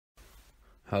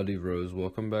Howdy Rose,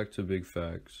 welcome back to Big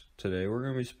Facts. Today we're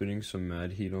going to be spitting some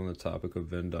mad heat on the topic of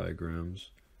Venn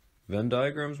diagrams. Venn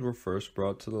diagrams were first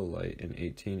brought to the light in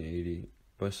 1880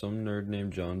 by some nerd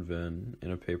named John Venn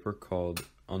in a paper called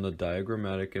On the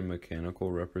Diagrammatic and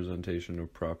Mechanical Representation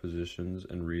of Propositions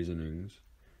and Reasonings.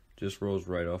 Just rolls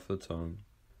right off the tongue.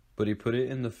 But he put it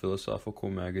in the Philosophical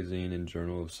Magazine and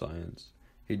Journal of Science.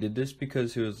 He did this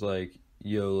because he was like,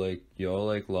 yo, y'all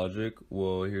like logic?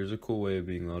 Well, here's a cool way of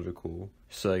being logical.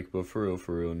 Psych, but for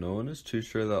real, no one is too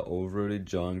sure that old-roaded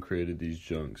John created these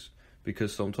junks.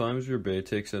 Because sometimes your bay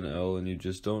takes an L and you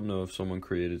just don't know if someone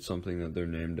created something that they're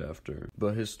named after.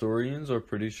 But historians are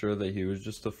pretty sure that he was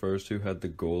just the first who had the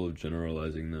goal of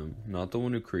generalizing them, not the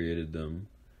one who created them.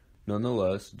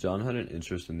 Nonetheless, John had an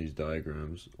interest in these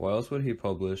diagrams. Why else would he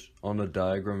publish On the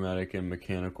Diagrammatic and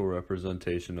Mechanical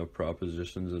Representation of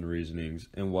Propositions and Reasonings,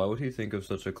 and why would he think of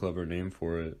such a clever name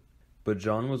for it? But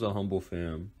John was a humble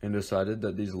fam, and decided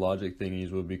that these logic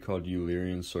thingies would be called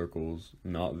Eulerian circles,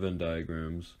 not Venn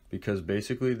diagrams, because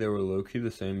basically they were low-key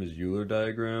the same as Euler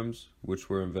diagrams, which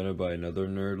were invented by another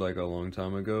nerd like a long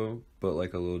time ago, but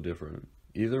like a little different.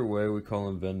 Either way, we call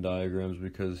them Venn diagrams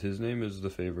because his name is the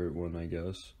favorite one, I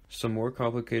guess. Some more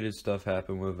complicated stuff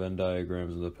happened with Venn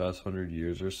diagrams in the past 100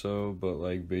 years or so, but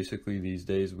basically these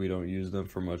days we don't use them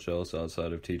for much else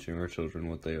outside of teaching our children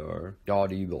what they are. Y'all,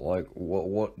 dude,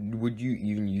 what would you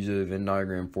even use a Venn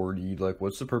diagram for, dude?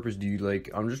 What's the purpose, dude?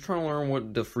 I'm just trying to learn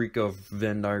what the freak of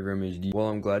Venn diagram is, dude. Well,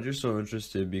 I'm glad you're so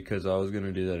interested because I was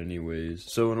gonna do that anyways.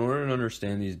 So in order to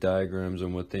understand these diagrams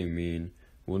and what they mean,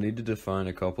 we'll need to define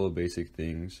a couple of basic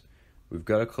things. We've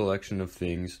got a collection of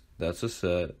things, that's a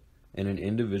set, and an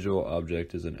individual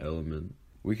object is an element.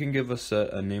 We can give a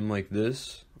set a name like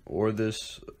this, or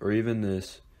even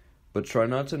this, but try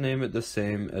not to name it the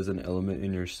same as an element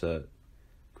in your set,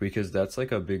 because that's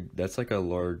like a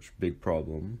large, big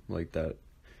problem, like that.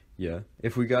 Yeah.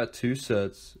 If we got two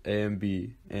sets, A and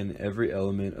B, and every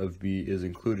element of B is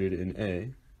included in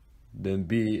A, then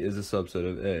B is a subset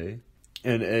of A,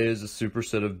 and A is a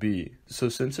superset of B. So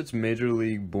since it's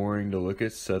majorly boring to look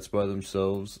at sets by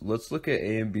themselves, let's look at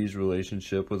A and B's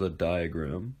relationship with a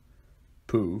diagram.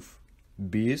 Poof.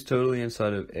 B is totally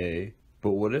inside of A,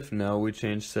 but what if now we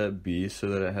change set B so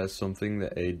that it has something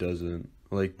that A doesn't,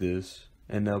 like this,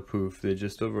 and now poof, they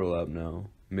just overlap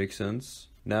now. Make sense?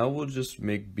 Now we'll just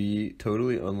make B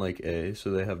totally unlike A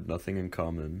so they have nothing in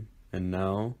common, and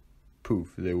now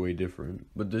poof, they're way different.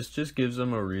 But this just gives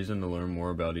them a reason to learn more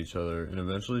about each other and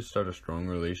eventually start a strong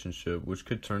relationship, which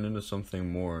could turn into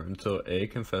something more until A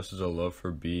confesses a love for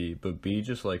B, but B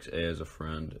just likes A as a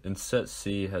friend. And set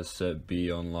C has set B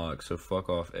on lock, so fuck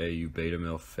off A, you beta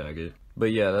male faggot.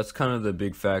 But yeah, that's kind of the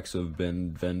big facts of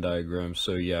Venn diagrams,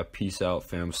 so yeah, peace out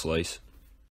fam, slice.